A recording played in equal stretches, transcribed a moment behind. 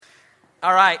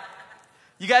All right.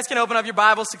 You guys can open up your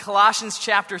Bibles to Colossians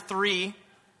chapter 3.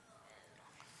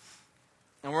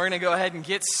 And we're going to go ahead and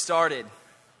get started.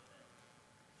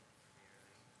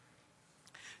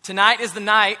 Tonight is the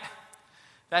night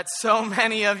that so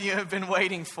many of you have been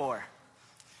waiting for.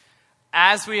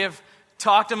 As we have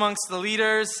talked amongst the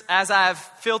leaders, as I've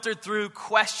filtered through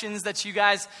questions that you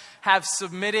guys have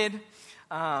submitted,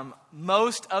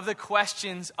 most of the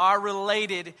questions are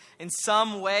related in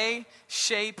some way,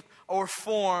 shape, or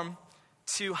form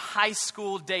to high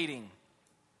school dating.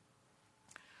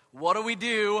 What do we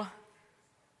do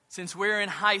since we're in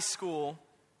high school?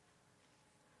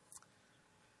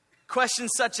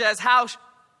 Questions such as how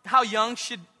young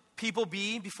should people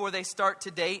be before they start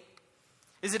to date?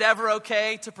 Is it ever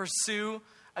okay to pursue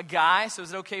a guy? So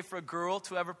is it okay for a girl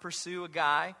to ever pursue a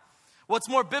guy? What's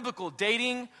more biblical,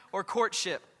 dating or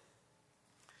courtship?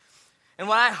 And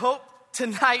what I hope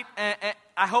tonight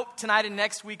and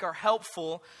next week are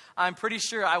helpful. I'm pretty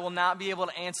sure I will not be able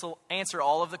to answer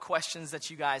all of the questions that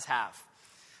you guys have.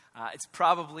 It's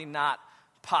probably not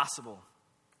possible.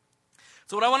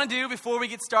 So what I want to do before we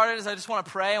get started is I just want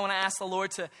to pray. I want to ask the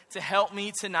Lord to help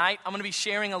me tonight. I'm going to be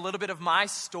sharing a little bit of my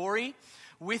story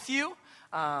with you,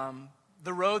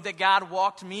 the road that God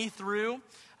walked me through,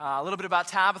 a little bit about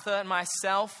Tabitha and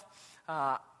myself,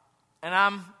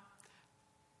 and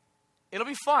it'll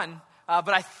be fun.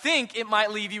 But I think it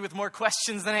might leave you with more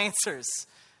questions than answers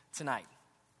tonight.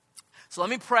 So let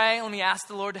me pray. Let me ask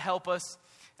the Lord to help us,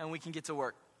 and we can get to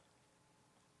work.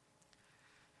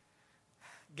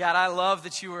 God, I love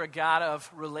that you are a God of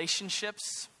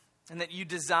relationships, and that you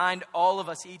designed all of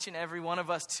us, each and every one of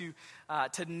us,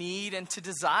 to need and to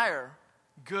desire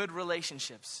good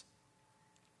relationships.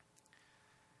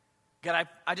 God,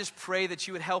 I just pray that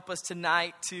you would help us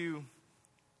tonight to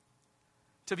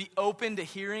be open to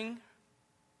hearing,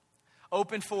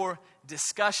 open for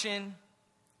discussion,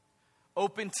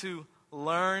 open to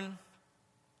learn.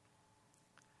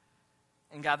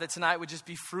 And God, that tonight would just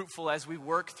be fruitful as we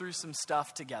work through some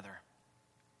stuff together.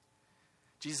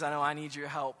 Jesus, I know I need your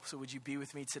help, so would you be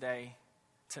with me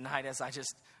tonight as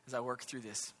I work through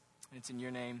this. And it's in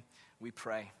your name we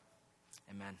pray.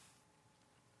 Amen.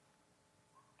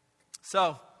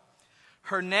 So,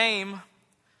 her name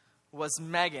was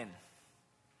Megan.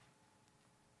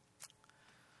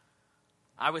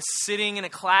 I was sitting in a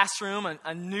classroom,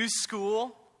 a new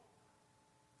school.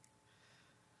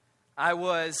 I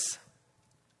was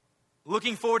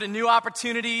looking forward to new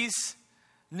opportunities,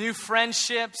 new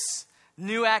friendships,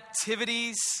 new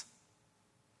activities.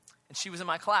 And she was in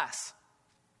my class.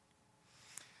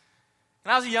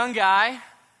 And I was a young guy.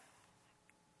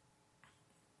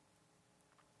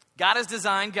 God has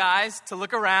designed guys to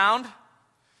look around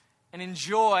and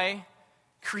enjoy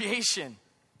creation.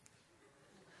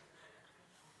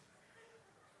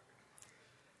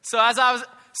 So as I was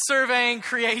surveying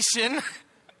creation,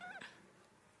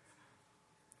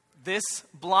 this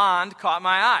blonde caught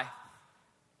my eye.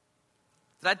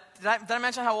 Did I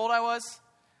mention how old I was?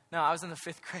 No, I was in the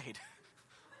 5th grade.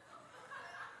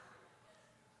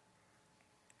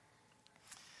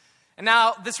 And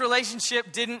now, this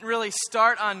relationship didn't really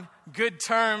start on good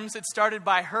terms. It started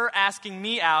by her asking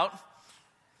me out.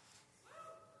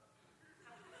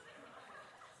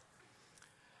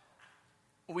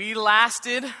 We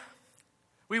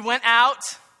went out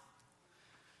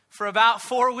for about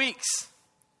 4 weeks.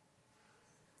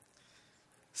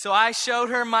 So I showed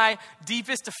her my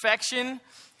deepest affection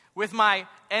with my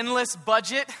endless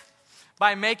budget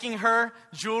by making her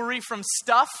jewelry from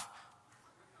stuff.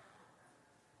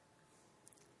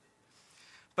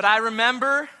 But I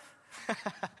remember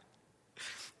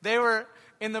they were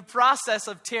in the process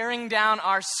of tearing down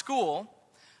our school.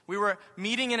 We were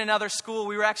meeting in another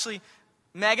school.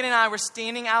 Megan and I were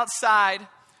standing outside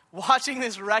watching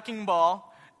this wrecking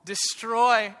ball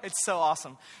destroy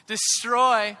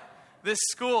this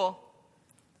school.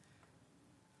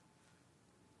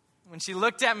 When she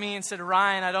looked at me and said,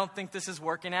 "Ryan, I don't think this is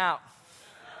working out."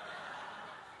 I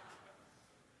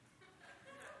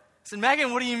said,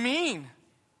 "Megan, what do you mean?"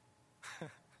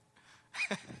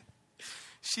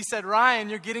 She said, "Ryan,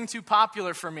 you're getting too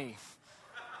popular for me."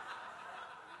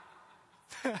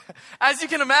 As you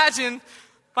can imagine,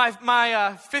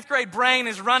 my 5th grade brain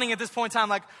is running at this point in time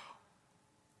like,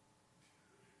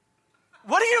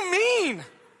 what do you mean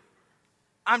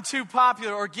I'm too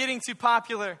popular or getting too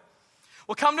popular?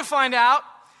 Well, come to find out,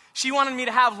 she wanted me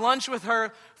to have lunch with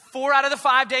her 4 out of the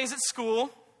 5 days at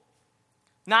school,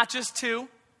 not just 2.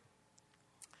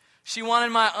 She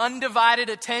wanted my undivided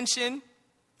attention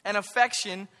and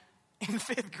affection in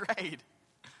 5th grade.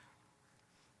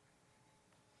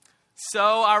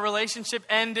 So our relationship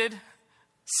ended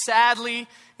sadly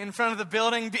in front of the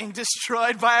building being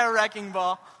destroyed by a wrecking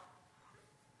ball.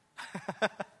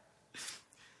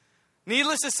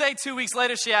 Needless to say, 2 weeks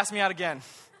later, she asked me out again.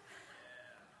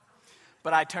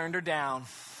 But I turned her down.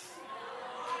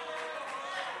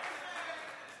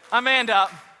 I manned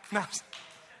up. No.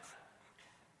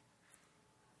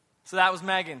 So that was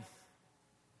Megan.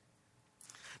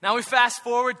 Now we fast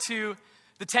forward to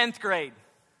the 10th grade.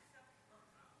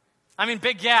 I mean,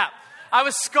 big gap. I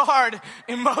was scarred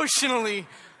emotionally.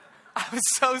 I was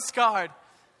so scarred.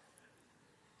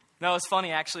 No, it's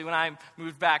funny, actually, when I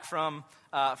moved back from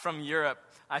Europe,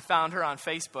 I found her on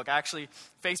Facebook. Actually,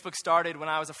 Facebook started when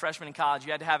I was a freshman in college.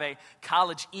 You had to have a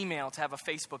college email to have a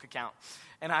Facebook account.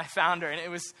 And I found her, and it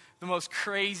was the most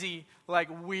crazy,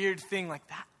 weird thing like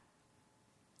that.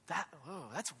 Oh,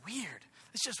 that's weird.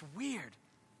 It's just weird.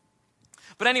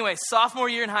 But anyway, sophomore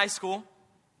year in high school,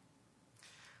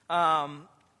 I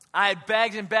had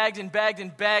begged and begged and begged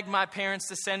and begged my parents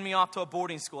to send me off to a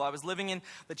boarding school. I was living in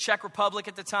the Czech Republic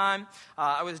at the time.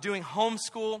 I was doing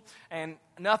homeschool, and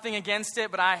nothing against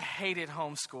it, but I hated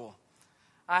homeschool.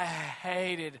 I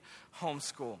hated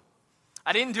homeschool.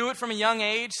 I didn't do it from a young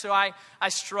age, so I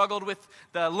struggled with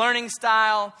the learning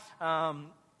style.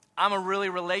 I'm a really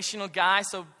relational guy,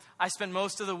 so I spent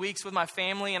most of the weeks with my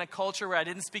family in a culture where I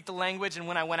didn't speak the language, and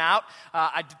when I went out,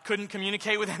 I couldn't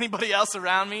communicate with anybody else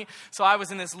around me. So I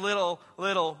was in this little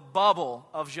bubble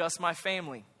of just my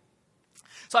family.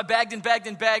 So I begged and begged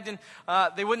and begged, and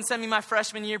they wouldn't send me my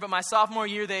freshman year, but my sophomore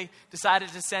year, they decided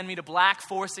to send me to Black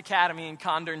Forest Academy in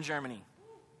Kandern, Germany.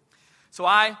 So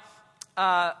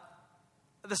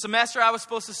the semester I was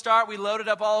supposed to start, we loaded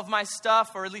up all of my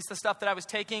stuff, or at least the stuff that I was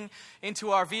taking, into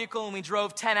our vehicle, and we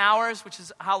drove 10 hours, which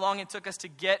is how long it took us to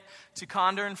get to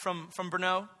Kandern from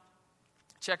Brno,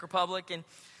 Czech Republic. And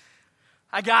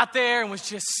I got there and was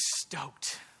just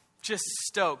stoked.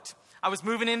 I was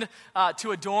moving into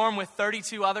to a dorm with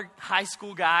 32 other high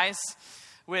school guys,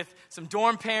 with some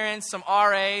dorm parents, some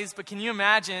RAs. But can you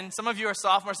imagine, some of you are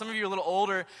sophomores, some of you are a little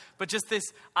older, but just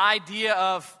this idea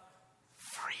of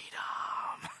freedom.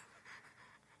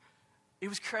 It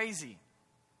was crazy.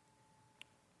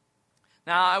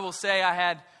 Now, I will say I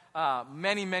had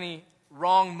many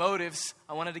wrong motives.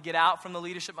 I wanted to get out from the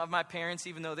leadership of my parents,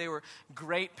 even though they were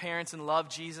great parents and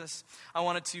loved Jesus. I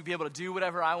wanted to be able to do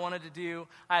whatever I wanted to do.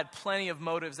 I had plenty of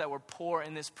motives that were poor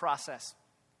in this process.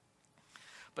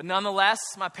 But nonetheless,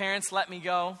 my parents let me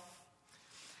go.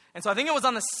 And so I think it was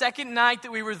on the second night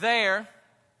that we were there,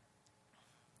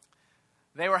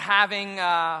 they were having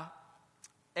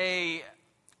a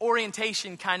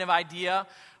orientation kind of idea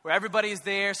where everybody's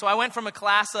there. So I went from a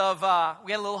class of,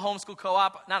 we had a little homeschool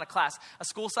co-op, not a class, a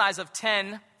school size of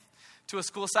 10 to a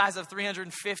school size of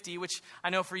 350, which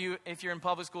I know for you, if you're in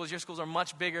public schools, your schools are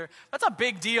much bigger. That's a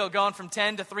big deal, going from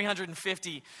 10 to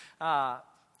 350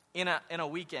 in a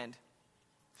weekend.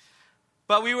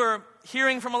 But we were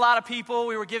hearing from a lot of people.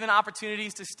 We were given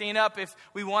opportunities to stand up if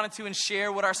we wanted to and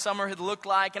share what our summer had looked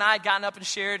like. And I had gotten up and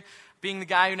shared, being the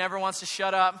guy who never wants to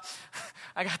shut up.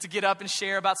 I got to get up and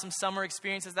share about some summer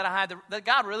experiences that I had that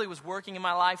God really was working in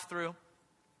my life through.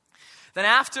 Then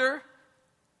after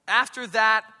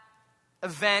that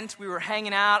event, we were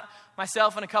hanging out,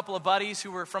 myself and a couple of buddies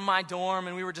who were from my dorm,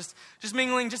 and we were just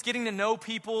mingling, just getting to know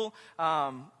people.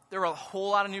 There were a whole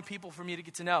lot of new people for me to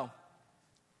get to know.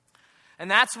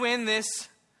 And that's when this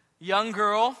young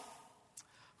girl,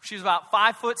 she was about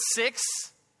 5'6",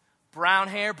 brown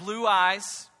hair, blue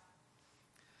eyes,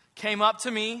 came up to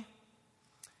me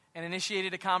and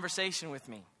initiated a conversation with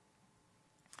me.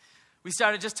 We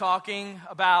started just talking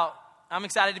about, I'm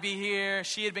excited to be here.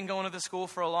 She had been going to the school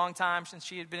for a long time, since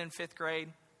she had been in 5th grade.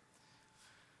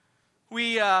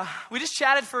 We just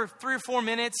chatted for 3 or 4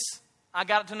 minutes. I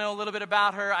got to know a little bit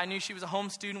about her. I knew she was a home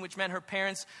student, which meant her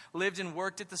parents lived and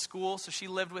worked at the school, so she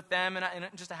lived with them in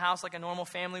just a house like a normal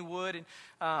family would, and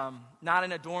not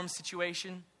in a dorm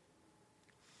situation.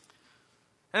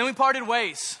 And then we parted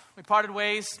ways.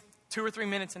 2 or 3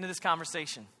 minutes into this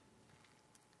conversation.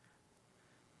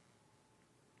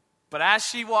 But as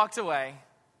she walked away,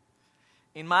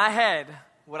 in my head,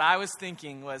 what I was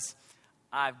thinking was,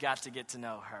 I've got to get to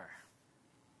know her.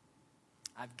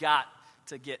 I've got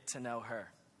to get to know her.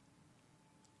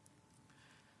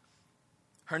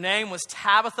 Her name was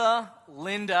Tabitha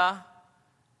Linda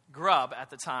Grubb at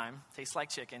the time. Tastes like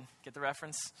chicken. Get the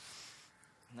reference?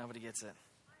 Nobody gets it.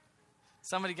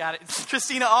 Somebody got it.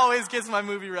 Christina always gets my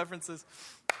movie references.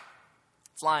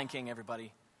 It's Lion King,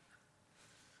 everybody.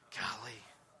 Golly.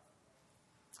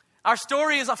 Our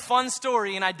story is a fun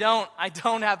story, and I don't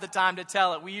have the time to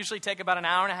tell it. We usually take about an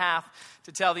hour and a half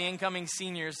to tell the incoming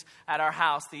seniors at our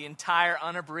house the entire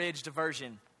unabridged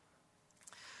version.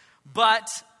 But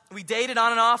we dated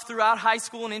on and off throughout high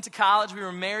school and into college. We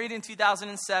were married in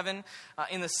 2007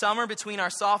 in the summer between our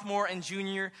sophomore and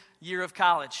junior year of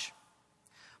college.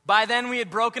 By then, we had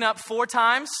broken up 4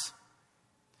 times.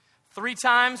 3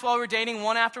 times while we were dating,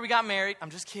 1 after we got married. I'm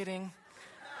just kidding.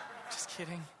 Just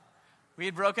kidding. We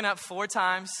had broken up 4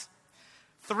 times.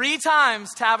 3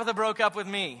 times Tabitha broke up with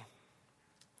me.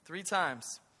 3 times.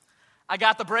 I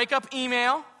got the breakup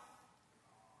email.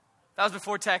 That was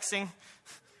before texting.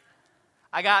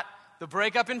 I got the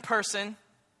breakup in person.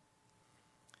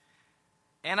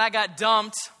 And I got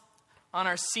dumped on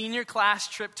our senior class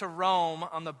trip to Rome,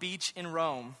 on the beach in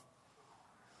Rome,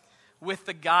 with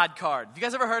the God card. Have you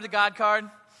guys ever heard the God card?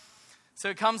 So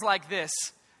it comes like this.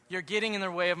 You're getting in the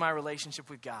way of my relationship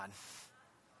with God.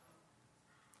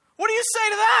 What do you say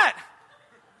to that?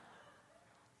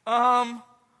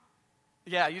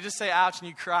 Yeah, you just say ouch and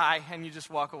you cry and you just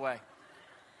walk away.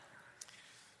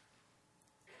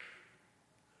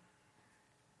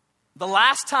 The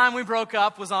last time we broke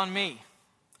up was on me.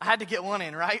 I had to get one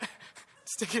in, right?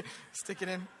 Stick it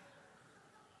in.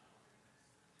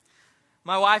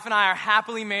 My wife and I are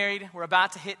happily married. We're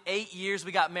about to hit 8 years.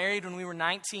 We got married when we were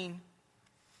 19.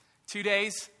 2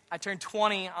 days, I turned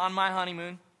 20 on my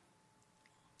honeymoon.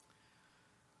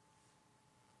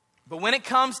 But when it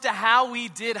comes to how we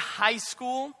did high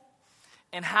school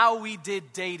and how we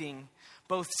did dating,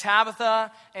 both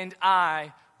Tabitha and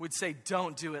I would say,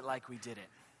 don't do it like we did it.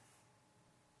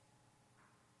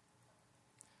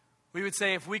 We would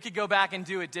say if we could go back and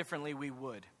do it differently, we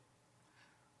would.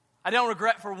 I don't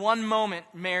regret for one moment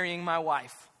marrying my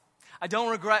wife. I don't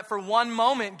regret for one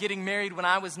moment getting married when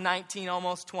I was 19,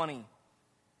 almost 20.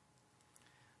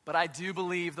 But I do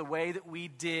believe the way that we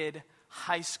did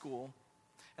high school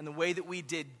and the way that we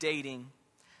did dating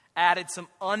added some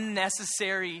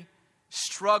unnecessary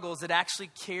struggles that actually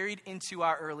carried into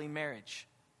our early marriage.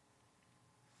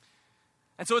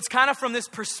 And so it's kind of from this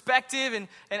perspective, and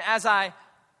as I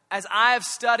have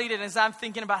studied and as I'm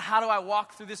thinking about how do I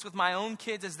walk through this with my own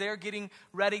kids as they're getting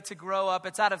ready to grow up,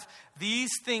 it's out of these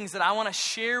things that I want to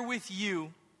share with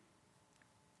you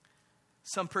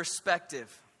some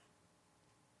perspective.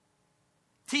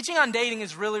 Teaching on dating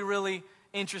is really, really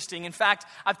interesting. In fact,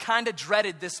 I've kind of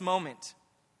dreaded this moment.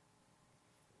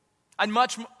 I'd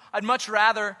much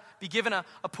rather be given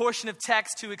a portion of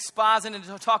text to exposit and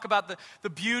to talk about the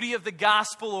beauty of the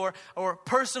gospel or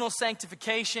personal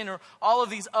sanctification or all of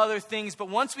these other things. But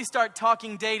once we start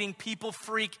talking dating, people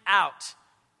freak out.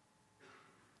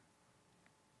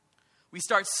 We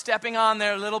start stepping on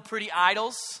their little pretty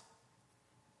idols.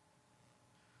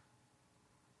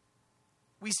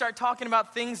 We start talking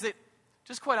about things that,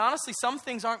 just quite honestly, some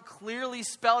things aren't clearly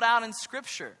spelled out in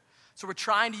Scripture. So we're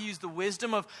trying to use the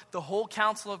wisdom of the whole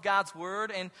counsel of God's Word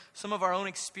and some of our own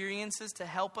experiences to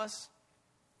help us.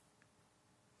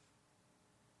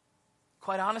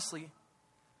 Quite honestly,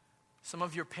 some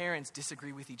of your parents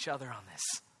disagree with each other on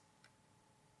this.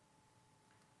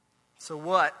 So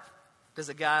what does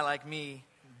a guy like me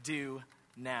do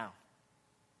now?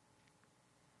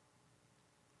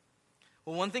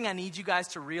 Well, one thing I need you guys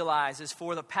to realize is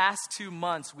for the past 2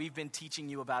 months, we've been teaching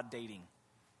you about dating.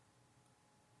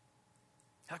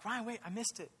 You're like, Ryan, wait, I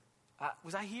missed it.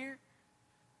 Was I here?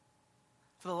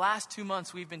 For the last 2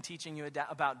 months, we've been teaching you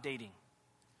about dating.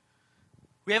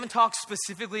 We haven't talked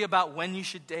specifically about when you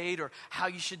should date or how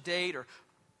you should date,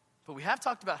 but we have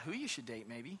talked about who you should date,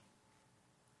 maybe.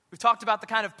 We've talked about the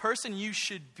kind of person you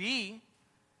should be,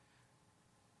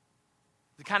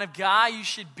 the kind of guy you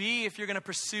should be if you're going to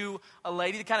pursue a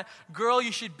lady, the kind of girl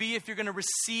you should be if you're going to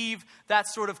receive that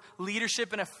sort of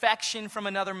leadership and affection from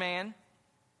another man.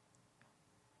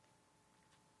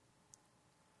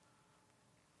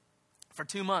 For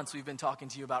 2 months, we've been talking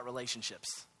to you about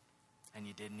relationships, and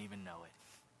you didn't even know it.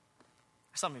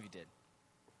 Some of you did.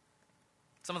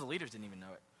 Some of the leaders didn't even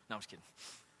know it. No, I'm just kidding.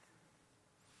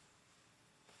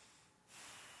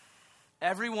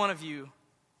 Every one of you,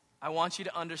 I want you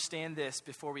to understand this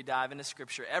before we dive into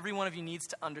Scripture. Every one of you needs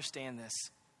to understand this.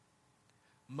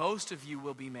 Most of you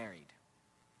will be married.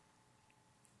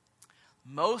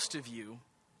 Most of you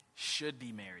should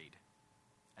be married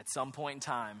at some point in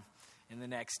time in the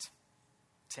next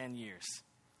 10 years.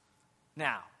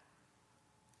 Now,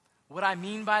 what I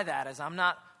mean by that is I'm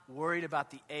not worried about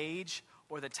the age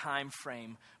or the time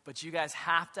frame, but you guys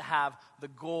have to have the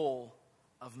goal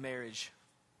of marriage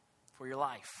for your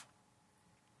life.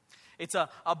 It's a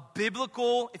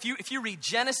biblical, if you read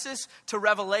Genesis to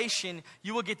Revelation,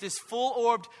 you will get this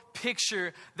full-orbed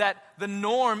picture that the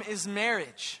norm is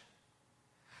marriage.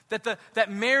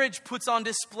 That marriage puts on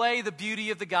display the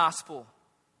beauty of the gospel.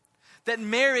 That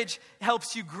marriage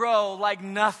helps you grow like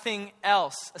nothing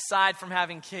else aside from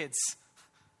having kids.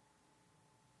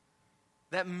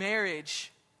 That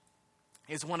marriage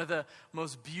is one of the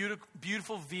most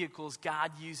beautiful vehicles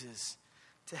God uses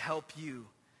to help you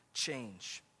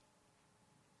change.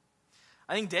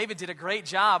 I think David did a great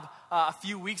job a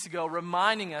few weeks ago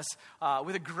reminding us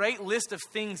with a great list of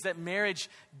things that marriage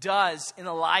does in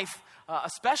the life,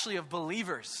 especially of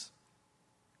believers.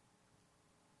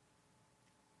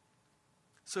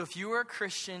 So if you are a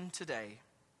Christian today,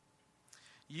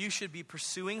 you should be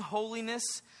pursuing holiness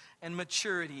and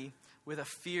maturity with a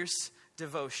fierce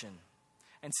devotion.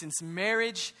 And since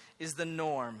marriage is the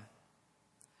norm,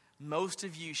 most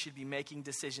of you should be making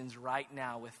decisions right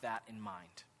now with that in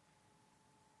mind.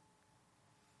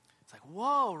 It's like,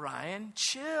 whoa, Ryan,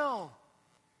 chill.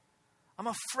 I'm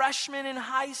a freshman in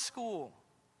high school.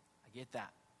 I get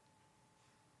that.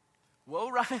 Whoa,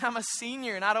 Ryan, I'm a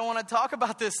senior and I don't want to talk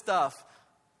about this stuff.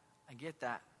 I get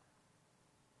that.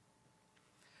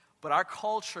 But our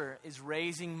culture is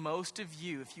raising most of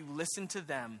you, if you listen to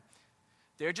them,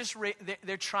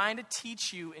 they're trying to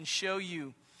teach you and show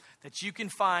you that you can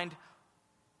find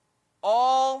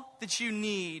all that you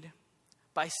need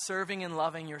by serving and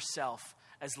loving yourself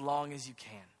as long as you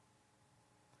can.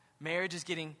 Marriage is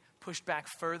getting pushed back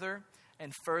further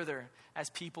and further as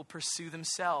people pursue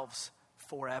themselves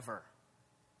forever.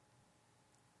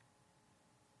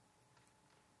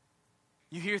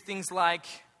 You hear things like,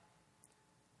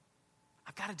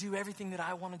 I've got to do everything that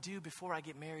I want to do before I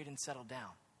get married and settle down.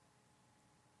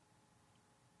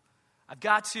 I've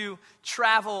got to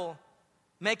travel,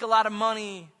 make a lot of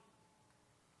money,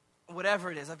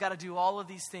 whatever it is. I've got to do all of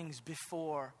these things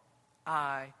before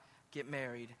I get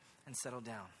married and settle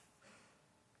down.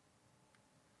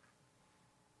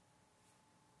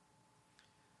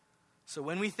 So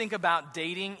when we think about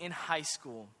dating in high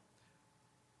school,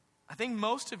 I think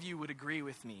most of you would agree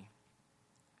with me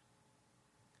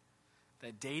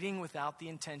that dating without the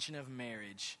intention of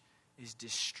marriage is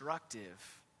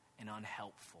destructive and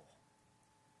unhelpful.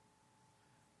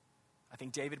 I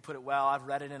think David put it well. I've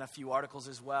read it in a few articles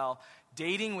as well.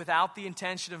 Dating without the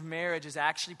intention of marriage is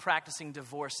actually practicing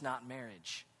divorce, not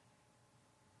marriage.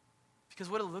 Because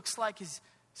what it looks like is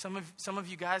some of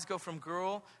you guys go from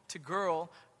girl to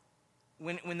girl.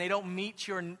 When they don't meet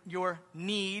your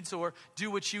needs or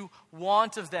do what you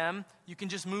want of them, you can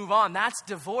just move on. That's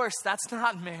divorce. That's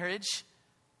not marriage.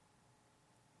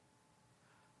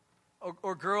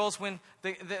 Or girls, when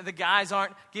the guys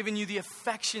aren't giving you the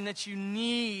affection that you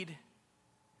need,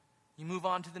 you move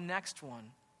on to the next one.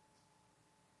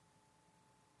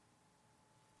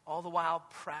 All the while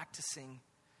practicing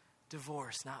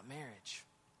divorce, not marriage.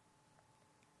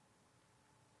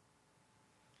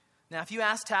 Now, if you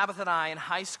asked Tabitha and I in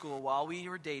high school while we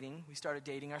were dating, we started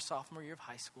dating our sophomore year of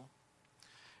high school.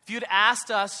 If you had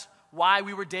asked us why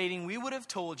we were dating, we would have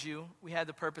told you we had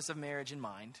the purpose of marriage in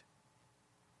mind.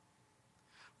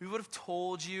 We would have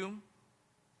told you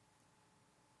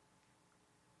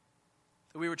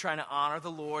that we were trying to honor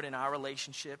the Lord in our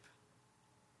relationship.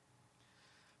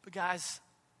 But guys,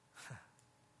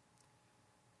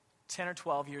 10 or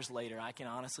 12 years later, I can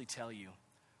honestly tell you,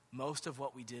 most of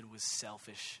what we did was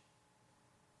selfish.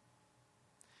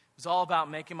 It was all about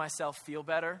making myself feel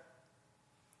better,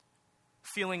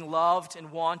 feeling loved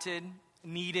and wanted,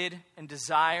 needed and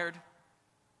desired.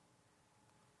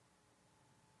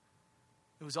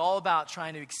 It was all about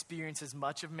trying to experience as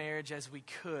much of marriage as we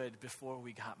could before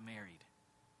we got married.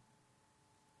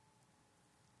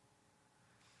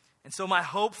 And so my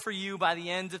hope for you by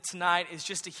the end of tonight is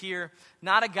just to hear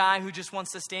not a guy who just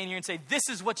wants to stand here and say, this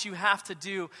is what you have to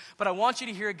do, but I want you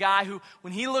to hear a guy who,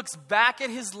 when he looks back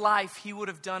at his life, he would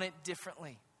have done it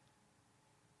differently.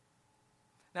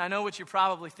 Now, I know what you're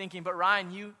probably thinking, but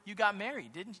Ryan, you got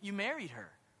married, didn't you? You married her.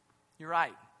 You're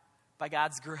right. By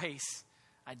God's grace,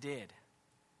 I did.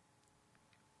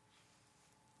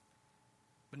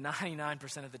 But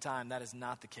 99% of the time, that is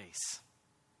not the case.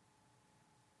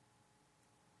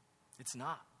 It's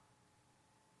not.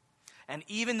 And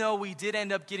even though we did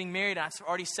end up getting married, I've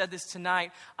already said this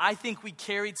tonight, I think we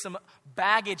carried some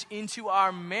baggage into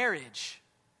our marriage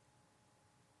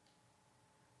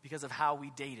because of how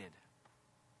we dated.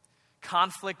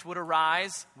 Conflict would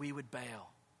arise, we would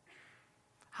bail.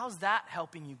 How's that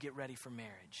helping you get ready for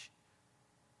marriage?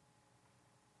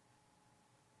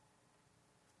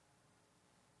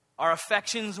 Our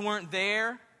affections weren't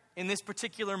there in this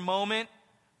particular moment,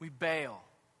 we bail.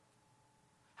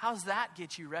 How's that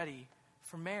get you ready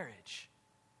for marriage?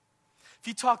 If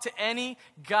you talk to any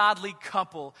godly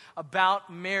couple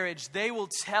about marriage, they will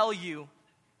tell you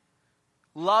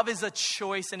love is a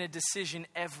choice and a decision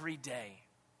every day.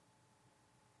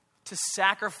 to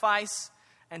sacrifice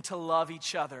and to love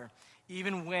each other,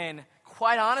 even when,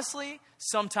 quite honestly,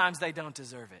 sometimes they don't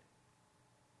deserve it.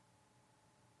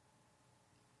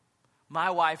 My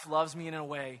wife loves me in a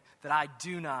way that I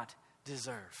do not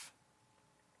deserve.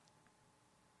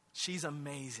 She's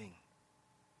amazing.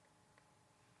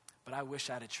 But I wish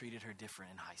I'd have treated her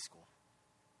different in high school.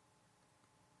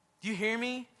 Do you hear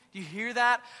me? Do you hear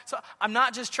that? So I'm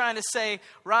not just trying to say,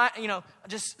 right,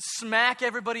 just smack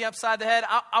everybody upside the head.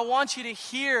 I want you to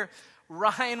hear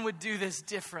Ryan would do this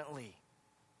differently.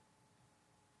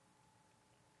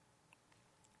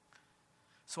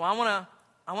 So I want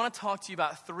to talk to you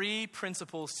about 3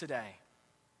 principles today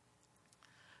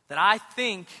that I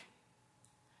think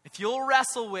if you'll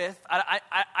wrestle with,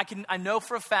 I know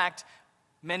for a fact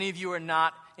many of you are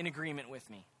not in agreement with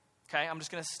me. Okay, I'm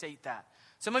just going to state that.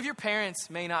 Some of your parents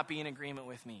may not be in agreement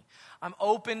with me. I'm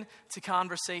open to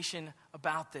conversation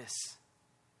about this.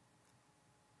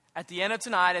 At the end of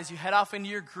tonight, as you head off into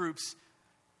your groups,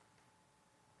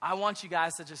 I want you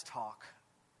guys to just talk.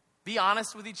 Be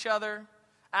honest with each other.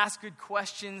 Ask good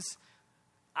questions.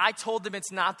 I told them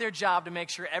it's not their job to make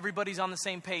sure everybody's on the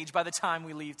same page by the time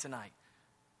we leave tonight.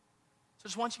 So I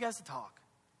just want you guys to talk.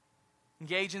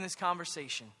 Engage in this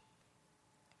conversation.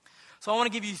 So I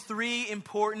want to give you 3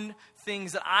 important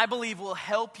things that I believe will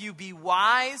help you be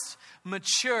wise,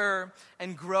 mature,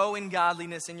 and grow in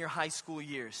godliness in your high school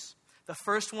years. The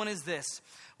first one is this.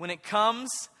 When it comes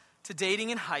to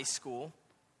dating in high school,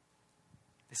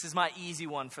 this is my easy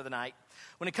one for the night.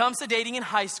 When it comes to dating in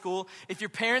high school, if your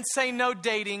parents say no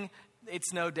dating,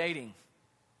 it's no dating.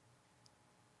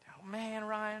 Oh man,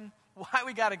 Ryan, why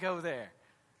we got to go there?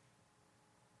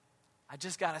 I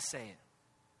just got to say it.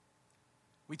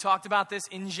 We talked about this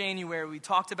in January. We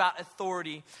talked about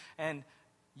authority. And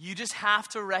you just have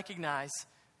to recognize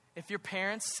if your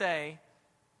parents say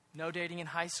no dating in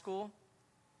high school,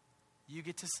 you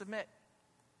get to submit.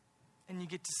 And you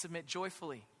get to submit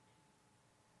joyfully.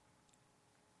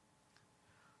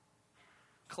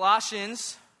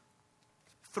 Colossians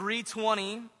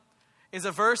 3:20 is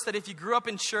a verse that if you grew up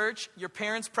in church, your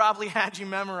parents probably had you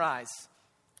memorize.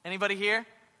 Anybody here?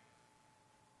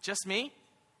 Just me?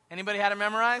 Anybody had it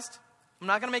memorized? I'm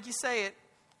not going to make you say it.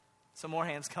 Some more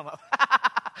hands come up.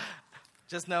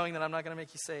 Just knowing that I'm not going to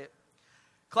make you say it.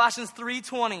 Colossians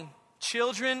 3:20.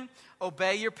 Children,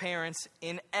 obey your parents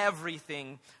in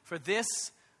everything, for this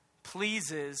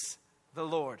pleases the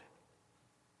Lord.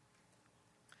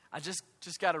 I just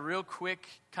got a real quick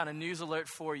kind of news alert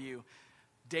for you.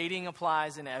 Dating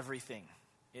applies in everything.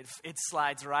 It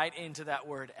slides right into that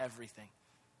word, everything.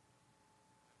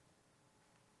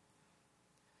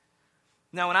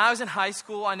 Now, when I was in high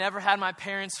school, I never had my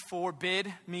parents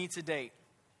forbid me to date.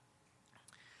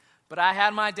 But I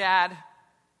had my dad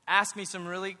ask me some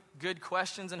really good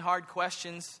questions and hard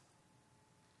questions,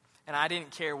 and I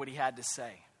didn't care what he had to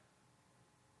say.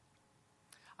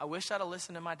 I wish I'd have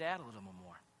listened to my dad a little more.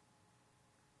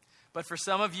 But for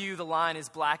some of you, the line is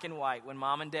black and white. When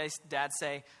mom and dad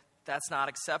say, that's not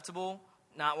acceptable,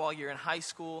 not while you're in high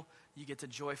school, you get to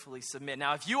joyfully submit.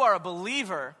 Now, if you are a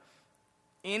believer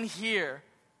in here,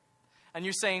 and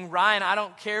you're saying, Ryan, I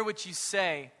don't care what you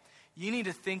say, you need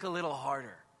to think a little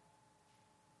harder.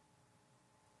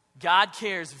 God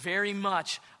cares very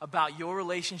much about your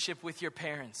relationship with your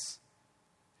parents.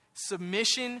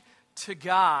 Submission to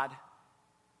God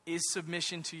is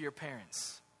submission to your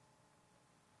parents.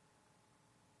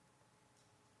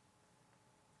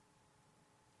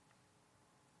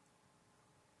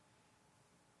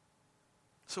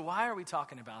 So why are we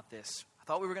talking about this? I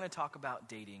thought we were going to talk about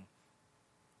dating.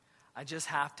 I just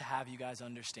have to have you guys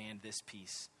understand this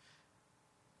piece.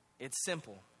 It's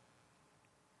simple.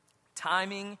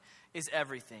 Timing is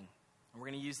everything. And we're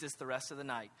going to use this the rest of the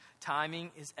night.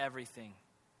 Timing is everything.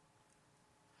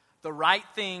 The right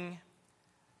thing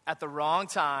at the wrong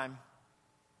time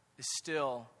is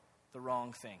still the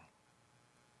wrong thing.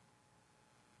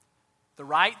 The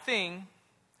right thing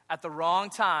at the wrong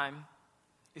time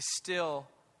is still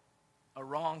a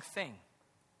wrong thing.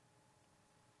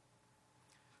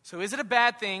 So is it a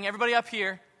bad thing, everybody up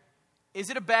here, is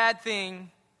it a bad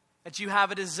thing that you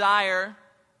have a desire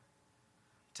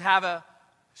to have a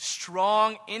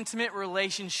strong, intimate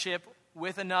relationship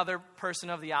with another person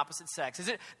of the opposite sex? Is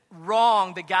it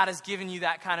wrong that God has given you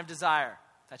that kind of desire?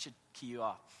 That should key you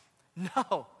off.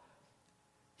 No.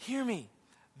 Hear me.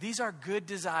 These are good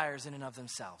desires in and of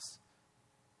themselves.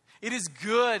 It is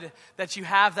good that you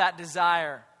have that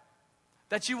desire,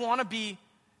 that you want to be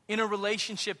in a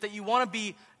relationship, that you want to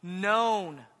be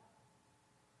known.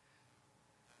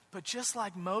 But just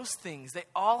like most things, they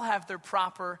all have their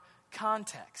proper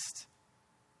context.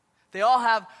 They all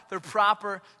have their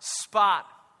proper spot.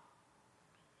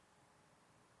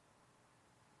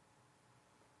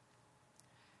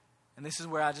 And this is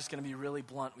where I'm just going to be really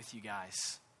blunt with you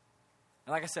guys.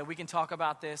 And like I said, we can talk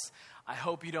about this. I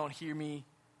hope you don't hear me.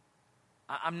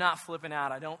 I'm not flipping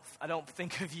out. I don't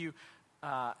think of you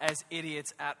as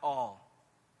idiots at all.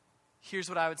 Here's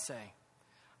what I would say.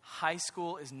 High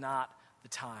school is not the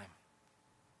time.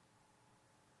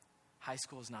 High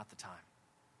school is not the time.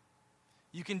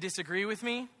 You can disagree with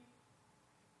me.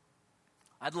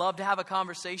 I'd love to have a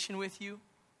conversation with you.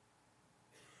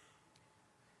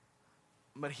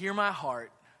 But hear my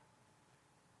heart.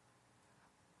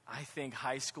 I think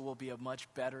high school will be a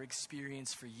much better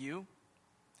experience for you.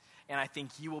 And I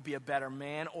think you will be a better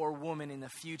man or woman in the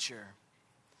future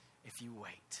if you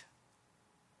wait.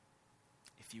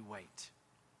 If you wait.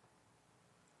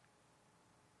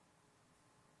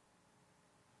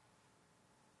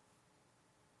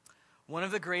 One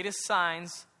of the greatest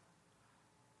signs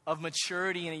of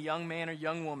maturity in a young man or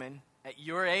young woman at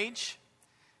your age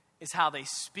is how they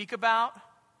speak about,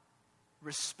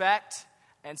 respect,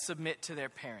 and submit to their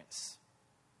parents.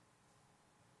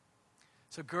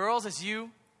 So girls, as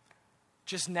you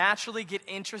just naturally get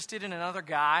interested in another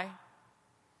guy,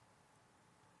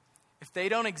 if they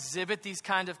don't exhibit these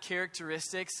kind of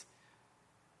characteristics,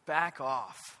 back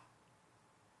off.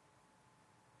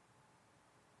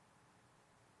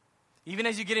 Even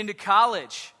as you get into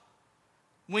college,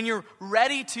 when you're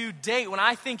ready to date, when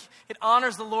I think it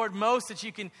honors the Lord most that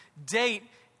you can date,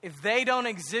 if they don't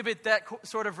exhibit that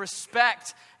sort of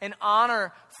respect and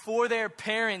honor for their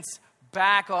parents,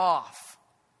 back off.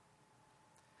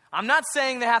 I'm not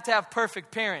saying they have to have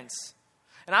perfect parents.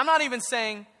 And I'm not even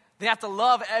saying they have to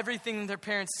love everything their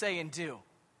parents say and do.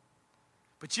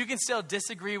 But you can still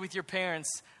disagree with your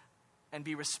parents and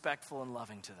be respectful and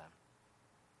loving to them.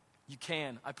 You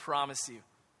can, I promise you.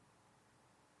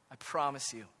 I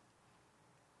promise you.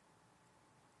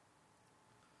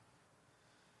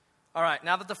 All right,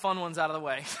 now that the fun one's out of the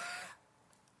way,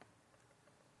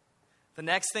 the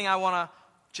next thing I want to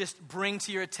just bring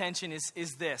to your attention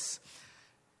is this.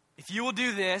 If you will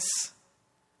do this,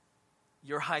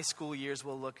 your high school years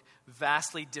will look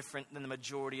vastly different than the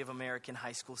majority of American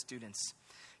high school students.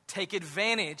 Take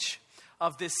advantage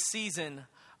of this season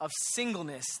of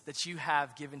singleness that you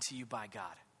have given to you by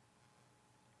God.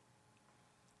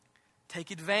 Take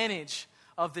advantage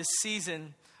of this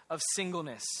season of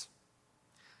singleness.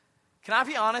 Can I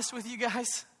be honest with you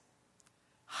guys?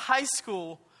 High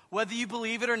school, whether you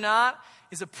believe it or not,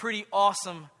 is a pretty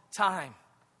awesome time.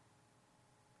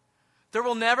 There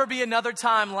will never be another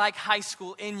time like high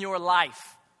school in your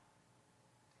life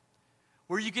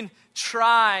where you can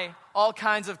try all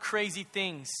kinds of crazy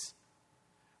things,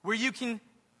 where you can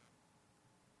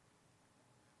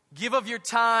give of your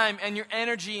time and your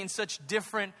energy in such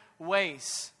different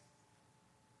ways.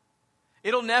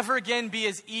 It'll never again be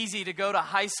as easy to go to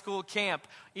high school camp,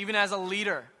 even as a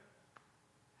leader.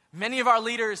 Many of our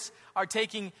leaders are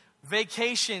taking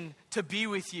vacation to be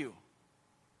with you.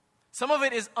 Some of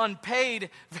it is unpaid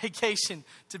vacation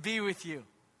to be with you.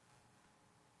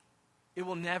 It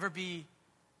will never be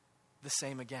the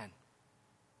same again.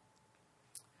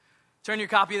 Turn your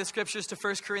copy of the scriptures to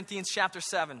 1 Corinthians chapter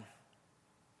 7.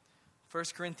 1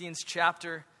 Corinthians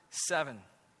chapter 7.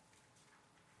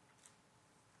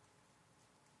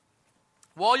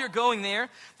 While you're going there,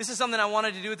 this is something I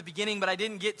wanted to do at the beginning, but I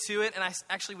didn't get to it, and I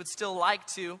actually would still like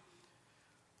to.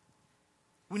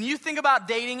 When you think about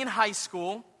dating in high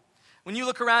school, when you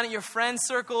look around at your friend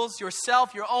circles,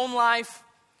 yourself, your own life,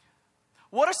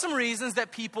 what are some reasons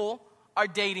that people are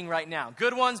dating right now?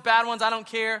 Good ones, bad ones, I don't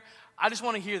care. I just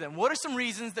want to hear them. What are some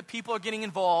reasons that people are getting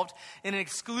involved in an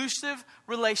exclusive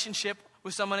relationship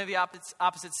with someone of the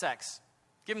opposite sex?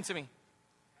 Give them to me.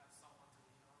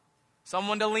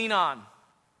 Someone to lean on.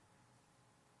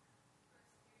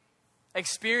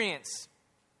 Experience.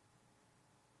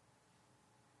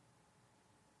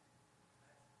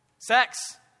 Sex.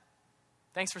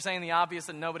 Thanks for saying the obvious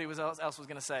that nobody else was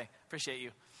going to say. Appreciate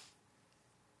you.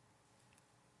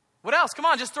 What else? Come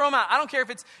on, just throw them out. I don't care if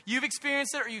it's you've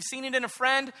experienced it or you've seen it in a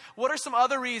friend. What are some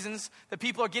other reasons that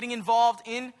people are getting involved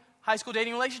in high school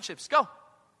dating relationships? Go.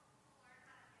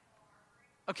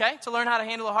 Okay, to learn how to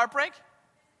handle a heartbreak.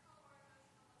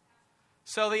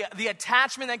 So the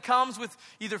attachment that comes with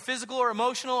either physical or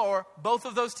emotional or both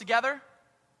of those together.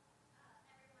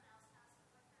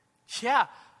 Yeah,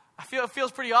 I feel it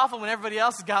feels pretty awful when everybody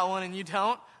else has got one and you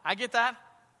don't. I get that.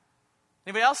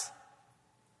 Anybody else?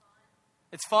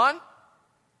 It's fun.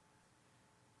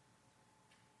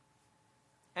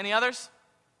 Any others?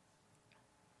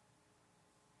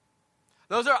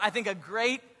 Those are, I think, a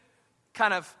great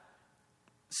kind of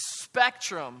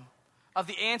spectrum of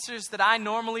the answers that I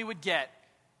normally would get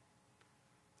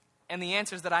and the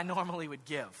answers that I normally would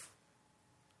give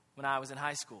when I was in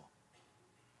high school.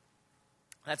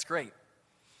 That's great.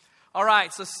 All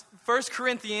right, so 1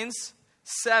 Corinthians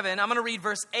 7, I'm going to read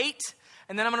verse 8,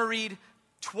 and then I'm going to read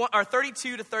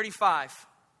 32 to 35.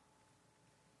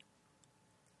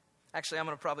 Actually, I'm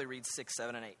going to probably read 6,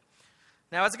 7, and 8.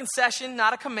 Now, as a concession,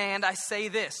 not a command, I say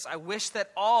this. I wish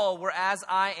that all were as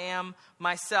I am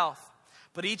myself.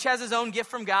 But each has his own gift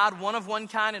from God, one of one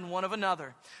kind and one of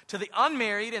another. To the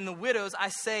unmarried and the widows, I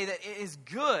say that it is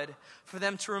good for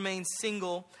them to remain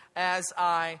single as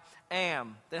I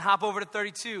am. Then hop over to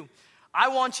 32. I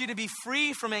want you to be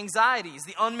free from anxieties.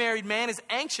 The unmarried man is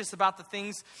anxious about the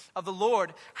things of the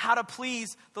Lord, how to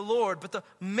please the Lord. But the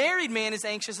married man is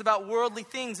anxious about worldly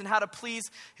things and how to please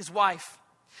his wife.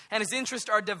 And his interests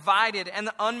are divided, and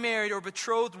the unmarried or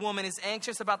betrothed woman is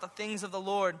anxious about the things of the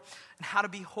Lord and how to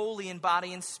be holy in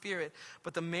body and spirit.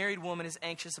 But the married woman is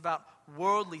anxious about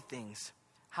worldly things,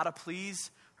 how to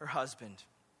please her husband.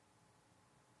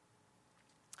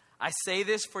 I say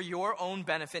this for your own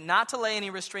benefit, not to lay any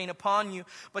restraint upon you,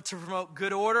 but to promote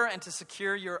good order and to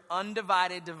secure your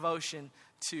undivided devotion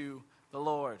to the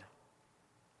Lord.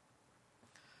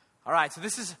 All right, so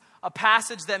this is a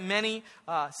passage that many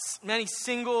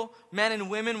single men and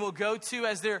women will go to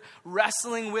as they're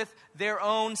wrestling with their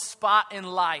own spot in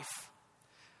life.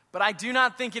 But I do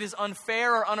not think it is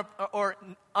unfair or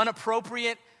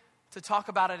inappropriate to talk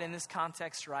about it in this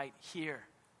context right here.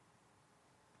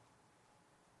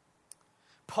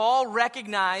 Paul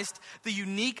recognized the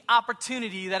unique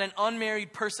opportunity that an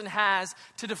unmarried person has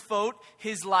to devote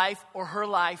his life or her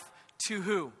life to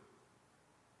who?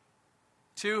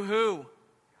 To who?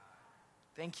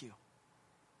 Thank you.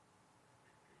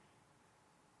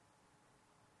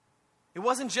 It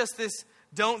wasn't just this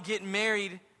don't get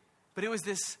married, but it was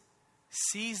this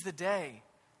seize the day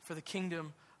for the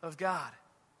kingdom of God.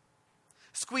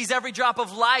 Squeeze every drop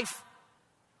of life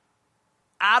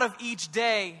out of each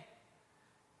day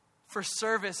for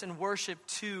service and worship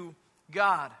to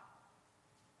God.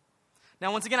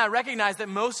 Now, once again, I recognize that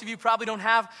most of you probably don't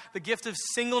have the gift of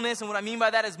singleness, and what I mean by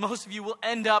that is most of you will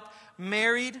end up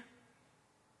married.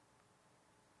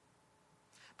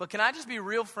 But can I just be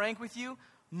real frank with you?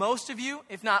 Most of you,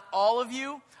 if not all of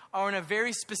you, are in a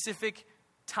very specific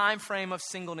time frame of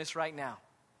singleness right now.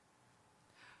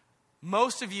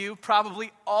 Most of you,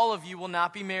 probably all of you, will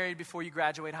not be married before you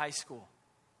graduate high school.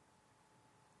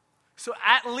 So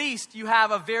at least you have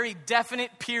a very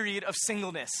definite period of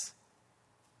singleness.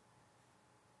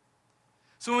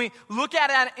 So when we look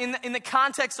at it in the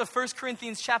context of 1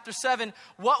 Corinthians chapter 7,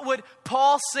 what would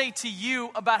Paul say to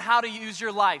you about how to use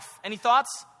your life? Any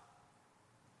thoughts?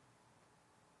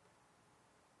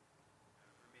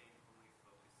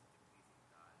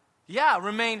 Yeah,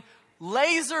 remain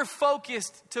laser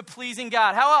focused to pleasing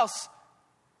God. How else?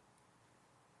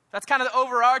 That's kind of the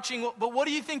overarching, but what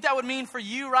do you think that would mean for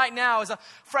you right now as a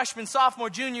freshman, sophomore,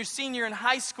 junior, senior in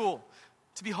high school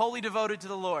to be wholly devoted to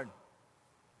the Lord?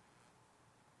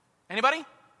 Anybody?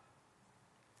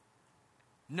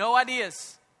 No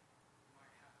ideas.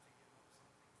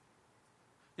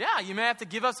 Yeah, you may have to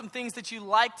give up some things that you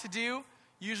like to do,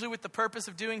 usually with the purpose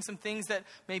of doing some things that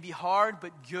may be hard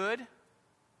but good.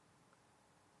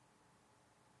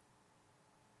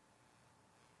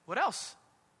 What else?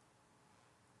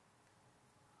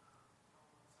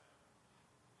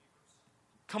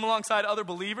 Come alongside other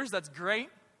believers. That's great.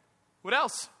 What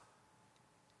else?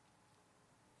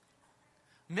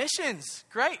 Missions.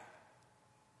 Great.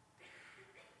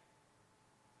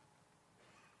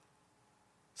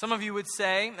 Some of you would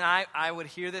say, and I would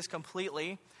hear this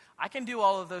completely, I can do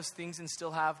all of those things and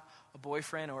still have a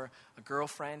boyfriend or a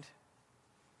girlfriend.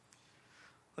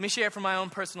 Let me share from my own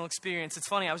personal experience. It's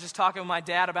funny, I was just talking with my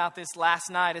dad about this last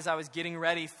night as I was getting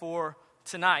ready for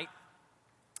tonight.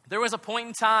 There was a point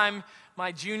in time,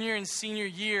 my junior and senior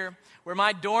year, where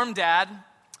my dorm dad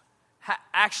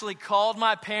actually called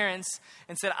my parents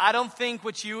and said, I don't think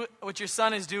what your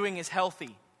son is doing is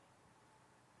healthy.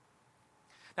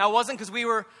 Now, it wasn't because we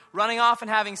were running off and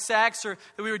having sex or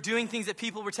that we were doing things that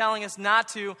people were telling us not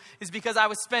to. It's because I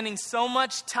was spending so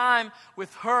much time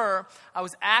with her, I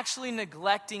was actually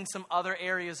neglecting some other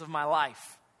areas of my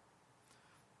life.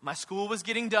 My school was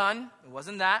getting done. It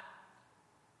wasn't that.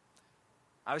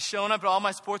 I was showing up at all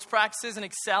my sports practices and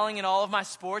excelling in all of my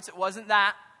sports. It wasn't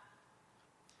that.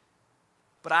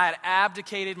 But I had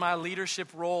abdicated my leadership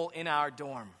role in our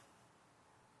dorm.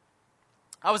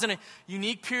 I was in a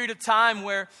unique period of time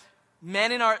where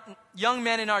young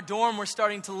men in our dorm were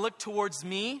starting to look towards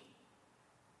me,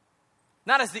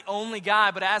 not as the only guy,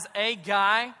 but as a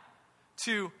guy,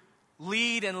 to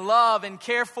lead and love and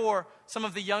care for some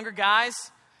of the younger guys,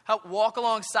 help walk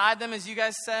alongside them, as you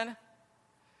guys said.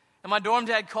 And my dorm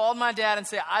dad called my dad and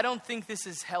said, I don't think this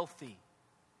is healthy.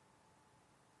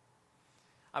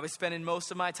 I was spending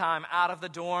most of my time out of the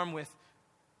dorm with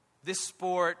this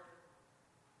sport,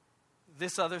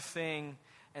 this other thing,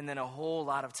 and then a whole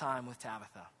lot of time with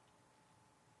Tabitha.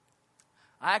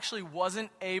 I actually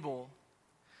wasn't able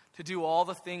to do all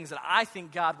the things that I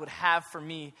think God would have for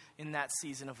me in that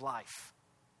season of life.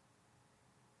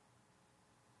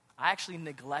 I actually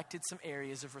neglected some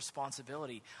areas of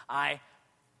responsibility. I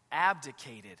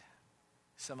abdicated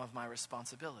some of my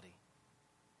responsibility.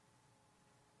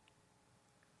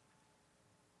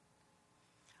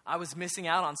 I was missing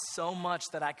out on so much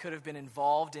that I could have been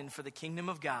involved in for the kingdom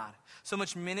of God. So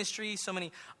much ministry, so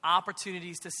many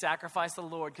opportunities to sacrifice the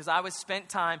Lord, because I was spent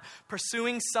time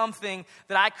pursuing something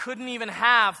that I couldn't even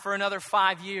have for another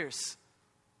 5 years.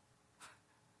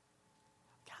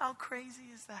 How crazy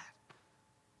is that?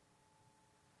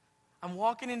 I'm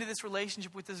walking into this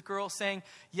relationship with this girl saying,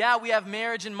 yeah, we have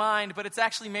marriage in mind, but it's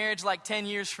actually marriage like 10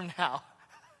 years from now.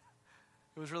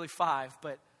 It was really 5,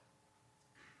 but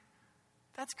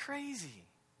that's crazy.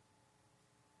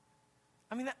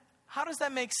 I mean, how does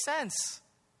that make sense?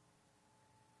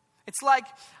 It's like,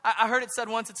 I heard it said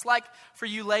once, it's like for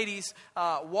you ladies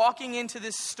walking into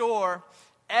this store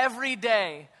every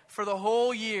day for the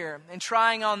whole year and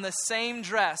trying on the same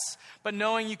dress, but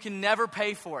knowing you can never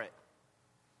pay for it.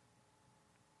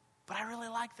 But I really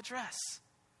like the dress.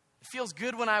 It feels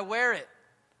good when I wear it.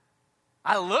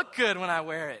 I look good when I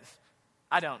wear it.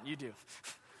 I don't, you do.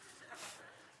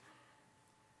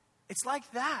 It's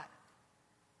like that.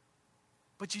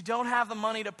 But you don't have the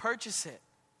money to purchase it.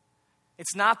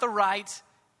 It's not the right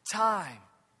time.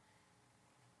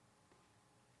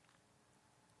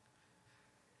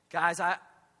 Guys,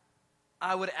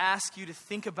 I would ask you to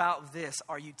think about this.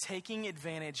 Are you taking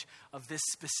advantage of this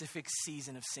specific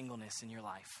season of singleness in your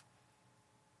life?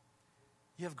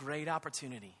 You have great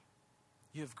opportunity.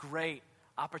 You have great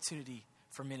opportunity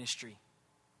for ministry.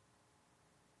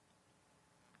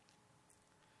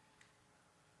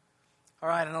 All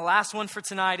right, and the last one for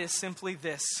tonight is simply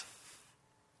this.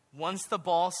 Once the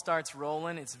ball starts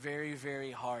rolling, it's very,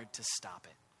 very hard to stop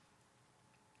it.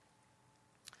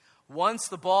 Once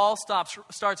the ball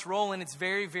starts rolling, it's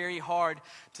very, very hard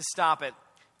to stop it.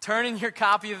 Turn in your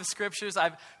copy of the scriptures.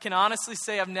 I can honestly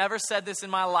say I've never said this in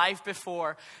my life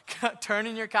before. Turn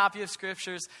in your copy of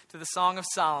scriptures to the Song of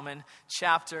Solomon,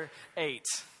 chapter 8.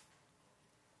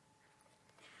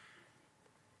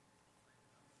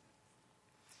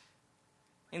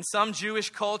 In some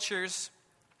Jewish cultures,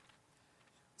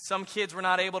 some kids were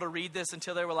not able to read this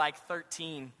until they were like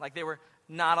 13, like they were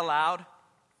not allowed.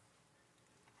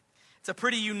 It's a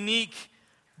pretty unique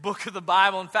book of the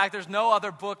Bible. In fact, there's no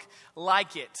other book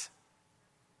like it.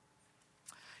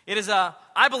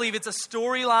 I believe it's a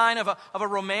storyline of a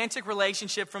romantic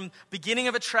relationship from beginning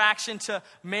of attraction to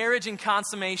marriage and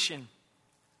consummation.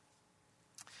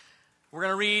 We're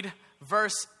going to read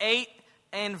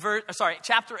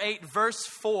chapter 8, verse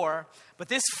 4. But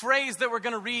this phrase that we're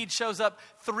going to read shows up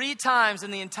 3 times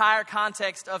in the entire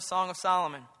context of Song of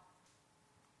Solomon.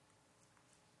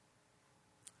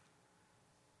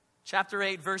 Chapter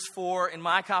 8, verse 4, in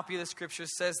my copy of the scripture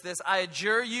says this: I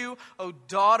adjure you, O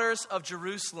daughters of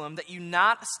Jerusalem, that you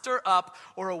not stir up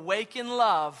or awaken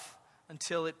love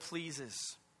until it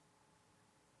pleases.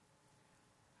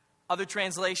 Other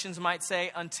translations might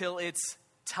say, until it's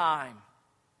time.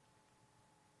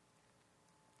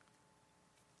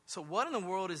 So what in the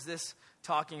world is this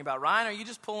talking about? Ryan, are you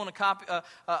just pulling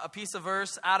a piece of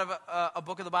verse out of a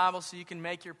book of the Bible so you can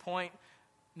make your point?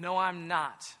 No, I'm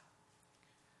not.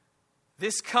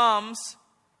 This comes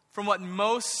from what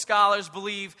most scholars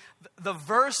believe the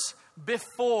verse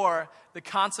before the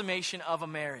consummation of a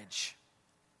marriage.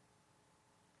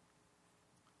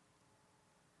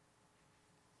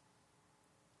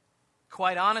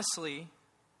 Quite honestly,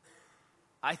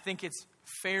 I think it's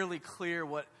fairly clear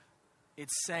what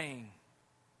it's saying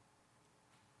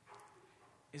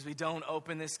is we don't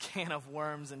open this can of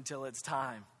worms until it's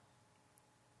time.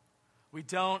 We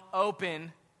don't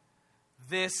open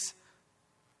this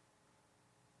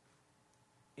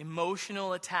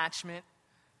emotional attachment,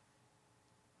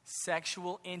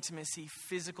 sexual intimacy,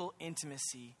 physical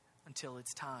intimacy until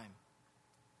it's time.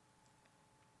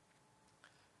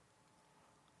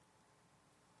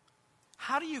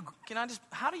 How do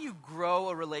you grow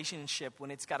a relationship when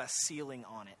it's got a ceiling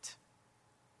on it?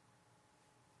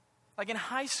 Like in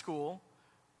high school,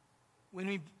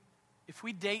 if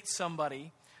we date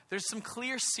somebody, there's some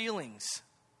clear ceilings.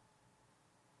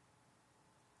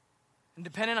 And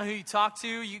depending on who you talk to,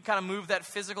 you kind of move that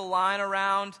physical line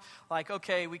around. Like,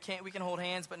 okay, we can hold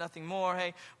hands, but nothing more.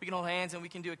 Hey, we can hold hands and we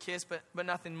can do a kiss, but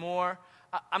nothing more.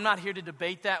 I'm not here to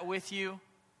debate that with you.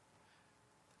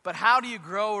 But how do you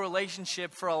grow a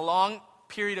relationship for a long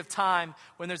period of time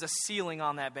when there's a ceiling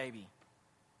on that baby?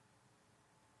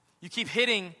 You keep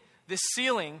hitting this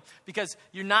ceiling because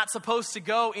you're not supposed to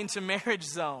go into marriage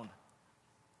zone.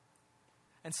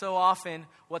 And so often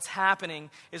what's happening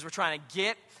is we're trying to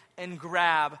get and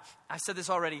grab, I've said this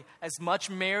already, as much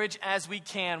marriage as we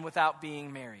can without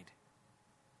being married.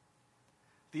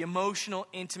 The emotional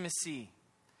intimacy,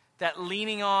 that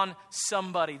leaning on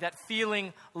somebody, that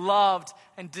feeling loved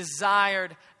and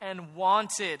desired and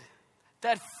wanted,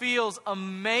 that feels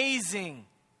amazing.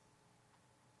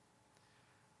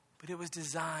 But it was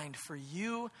designed for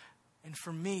you and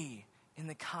for me in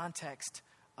the context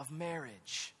of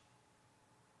marriage.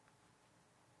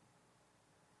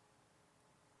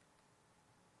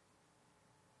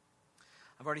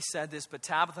 I've already said this, but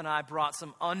Tabitha and I brought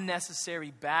some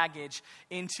unnecessary baggage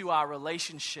into our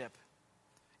relationship,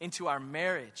 into our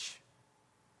marriage,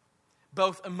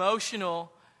 both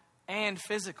emotional and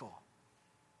physical.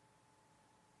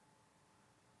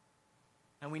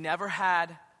 And we never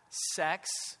had sex.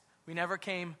 We never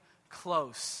came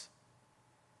close.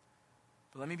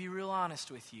 But let me be real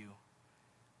honest with you.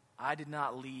 I did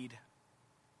not lead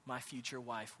my future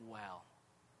wife well.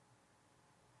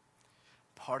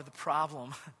 Part of the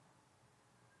problem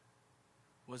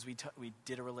was we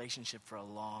did a relationship for a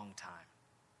long time.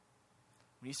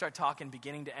 When you start talking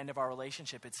beginning to end of our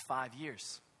relationship, it's 5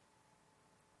 years.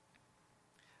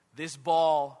 This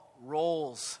ball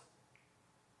rolls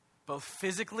both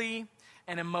physically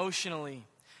and emotionally.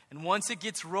 And once it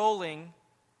gets rolling,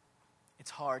 it's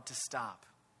hard to stop.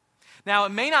 Now,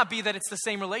 it may not be that it's the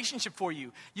same relationship for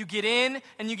you. You get in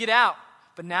and you get out,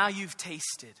 but now you've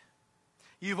tasted.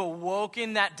 You've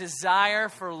awoken that desire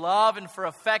for love and for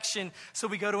affection, so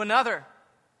we go to another.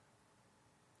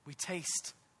 We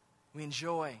taste. We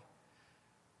enjoy.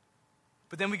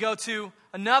 But then we go to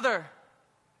another.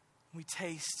 We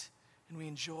taste and we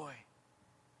enjoy.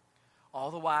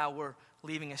 All the while we're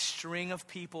leaving a string of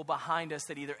people behind us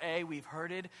that either A, we've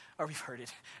hurted, A,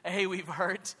 we've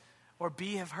hurt, or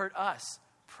B, have hurt us.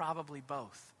 Probably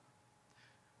both.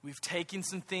 We've taken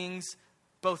some things,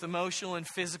 both emotional and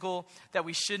physical, that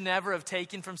we should never have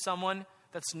taken from someone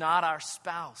that's not our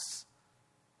spouse.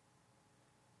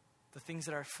 The things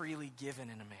that are freely given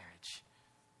in a marriage.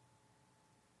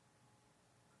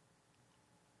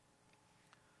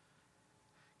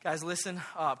 Guys, listen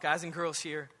up. Guys and girls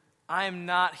here. I am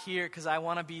not here because I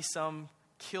want to be some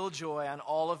killjoy on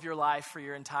all of your life for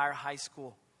your entire high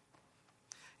school.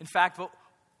 In fact,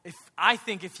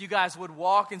 if you guys would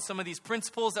walk in some of these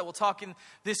principles that we'll talk in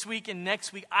this week and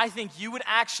next week, I think you would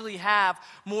actually have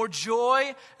more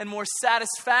joy and more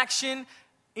satisfaction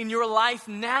in your life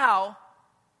now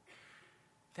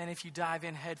than if you dive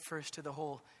in headfirst to the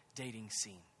whole dating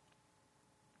scene.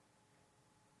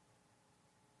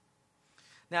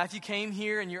 Now, if you came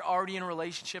here and you're already in a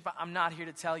relationship, I'm not here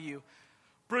to tell you,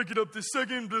 break it up this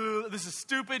second, this is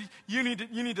stupid, you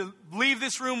need to leave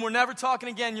this room, we're never talking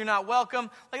again, you're not welcome.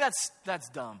 Like, that's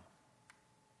dumb.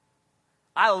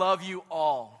 I love you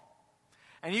all.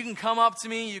 And you can come up to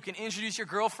me, you can introduce your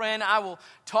girlfriend, I will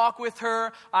talk with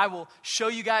her, I will show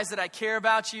you guys that I care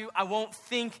about you, I won't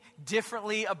think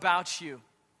differently about you.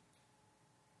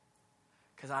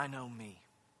 Because I know me.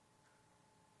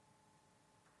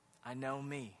 I know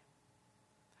me.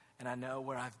 And I know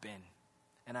where I've been.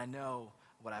 And I know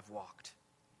what I've walked.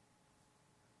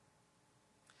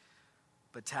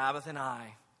 But Tabitha and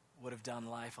I would have done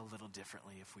life a little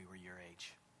differently if we were your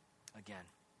age. Again.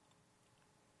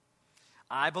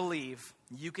 I believe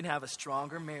you can have a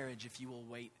stronger marriage if you will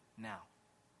wait now.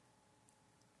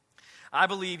 I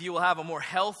believe you will have a more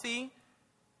healthy,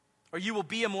 or you will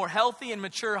be a more healthy and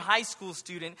mature high school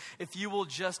student if you will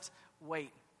just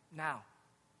wait now.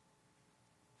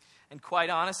 And quite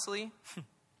honestly,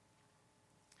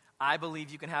 I believe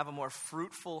you can have a more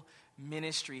fruitful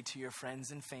ministry to your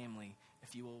friends and family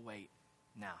if you will wait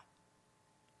now.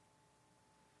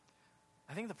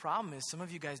 I think the problem is some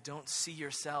of you guys don't see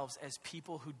yourselves as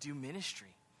people who do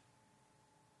ministry.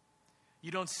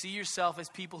 You don't see yourself as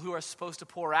people who are supposed to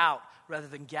pour out rather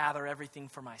than gather everything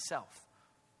for myself.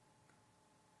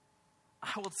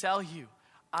 I will tell you,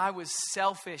 I was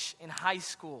selfish in high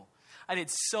school. I did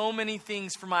so many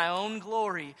things for my own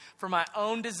glory, for my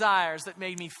own desires that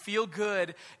made me feel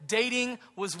good. Dating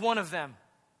was one of them.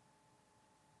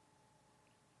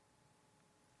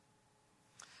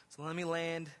 So let me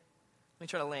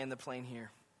try to land the plane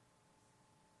here.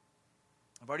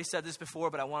 I've already said this before,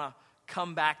 but I want to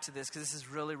come back to this because this is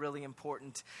really, really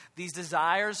important. These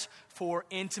desires for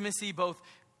intimacy, both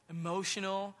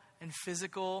emotional and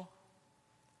physical,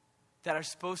 that are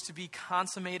supposed to be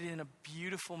consummated in a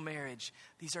beautiful marriage,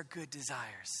 these are good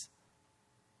desires.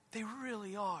 They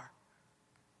really are.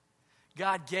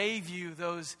 God gave you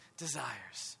those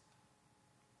desires.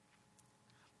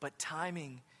 But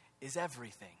timing is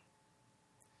everything.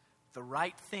 The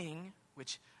right thing,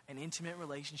 which an intimate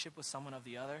relationship with someone of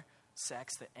the other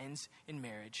sex that ends in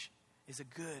marriage, is a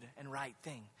good and right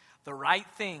thing. The right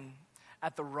thing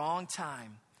at the wrong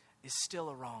time is still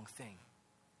a wrong thing.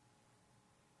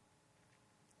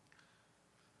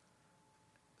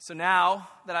 So now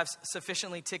that I've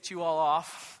sufficiently ticked you all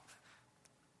off,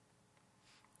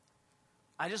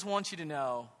 I just want you to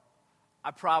know I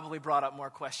probably brought up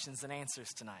more questions than answers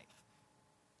tonight.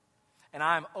 And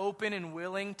I'm open and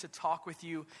willing to talk with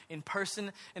you in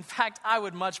person. In fact, I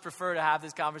would much prefer to have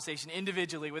this conversation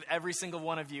individually with every single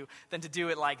one of you than to do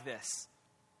it like this.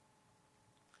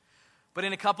 But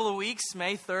in a couple of weeks,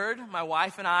 May 3rd, my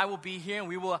wife and I will be here and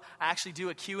we will actually do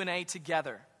a Q&A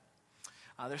together.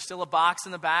 There's still a box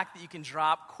in the back that you can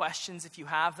drop questions if you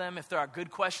have them. If there are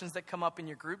good questions that come up in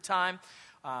your group time,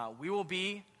 we will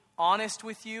be honest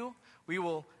with you. We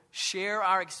will share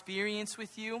our experience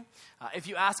with you. If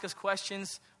you ask us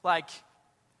questions like,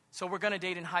 so we're going to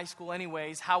date in high school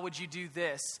anyways, how would you do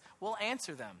this? We'll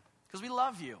answer them because we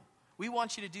love you. We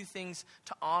want you to do things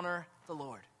to honor the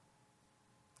Lord.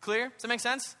 Clear? Does that make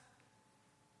sense?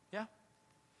 Yeah?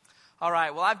 All right.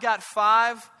 Well, I've got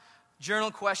 5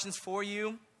 journal questions for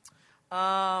you. What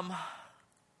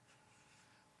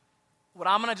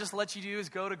I'm going to just let you do is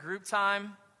go to group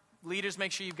time. Leaders,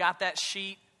 make sure you've got that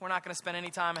sheet. We're not going to spend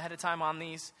any time ahead of time on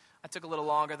these. I took a little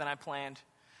longer than I planned.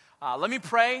 Let me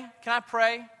pray. Can I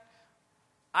pray?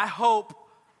 I hope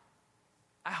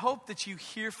that you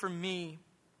hear from me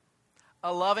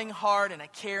a loving heart and a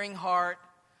caring heart,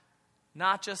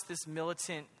 not just this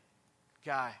militant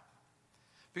guy.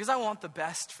 Because I want the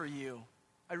best for you.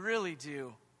 I really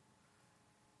do.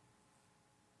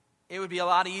 It would be a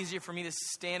lot easier for me to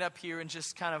stand up here and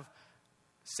just kind of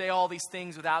say all these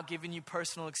things without giving you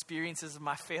personal experiences of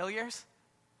my failures.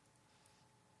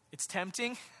 It's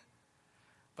tempting,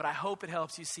 but I hope it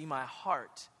helps you see my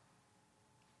heart.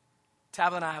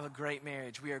 Tabitha and I have a great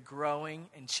marriage. We are growing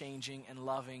and changing and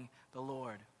loving the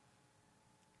Lord.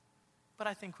 But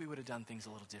I think we would have done things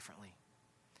a little differently.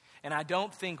 And I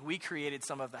don't think we created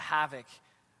some of the havoc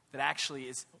that actually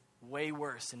is way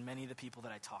worse in many of the people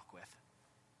that I talk with.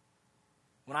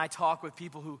 When I talk with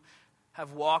people who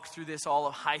have walked through this all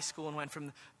of high school and went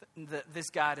from this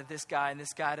guy to this guy and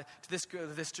this guy to this girl,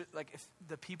 like if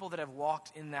the people that have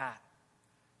walked in that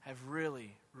have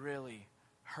really, really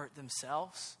hurt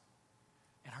themselves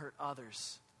and hurt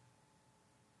others.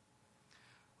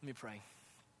 Let me pray.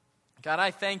 God,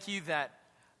 I thank you that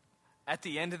at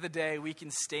the end of the day, we can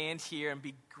stand here and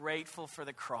be grateful for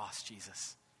the cross,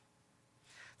 Jesus.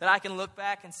 That I can look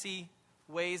back and see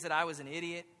ways that I was an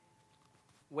idiot,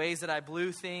 ways that I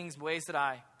blew things, ways that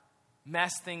I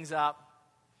messed things up,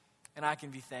 and I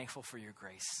can be thankful for your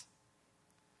grace.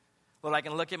 Lord, I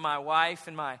can look at my wife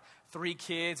and my 3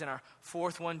 kids and our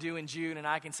 4th one due in June, and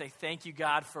I can say, thank you,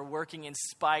 God, for working in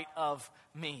spite of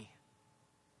me.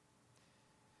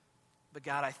 But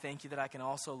God, I thank you that I can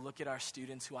also look at our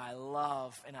students who I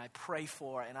love and I pray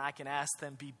for, and I can ask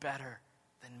them, be better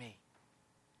than me.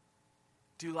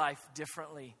 Do life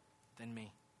differently than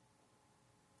me.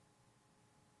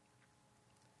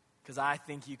 Because I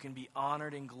think you can be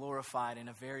honored and glorified in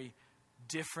a very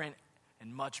different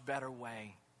and much better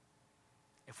way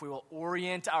if we will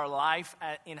orient our life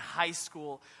in high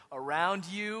school around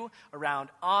you, around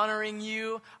honoring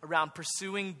you, around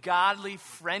pursuing godly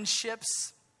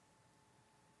friendships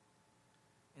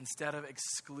instead of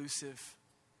exclusive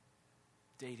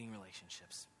dating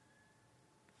relationships.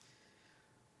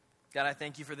 God, I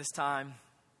thank you for this time.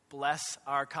 Bless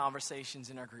our conversations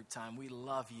in our group time. We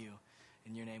love you.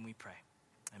 In your name we pray.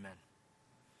 Amen.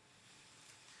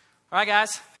 All right,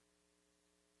 guys.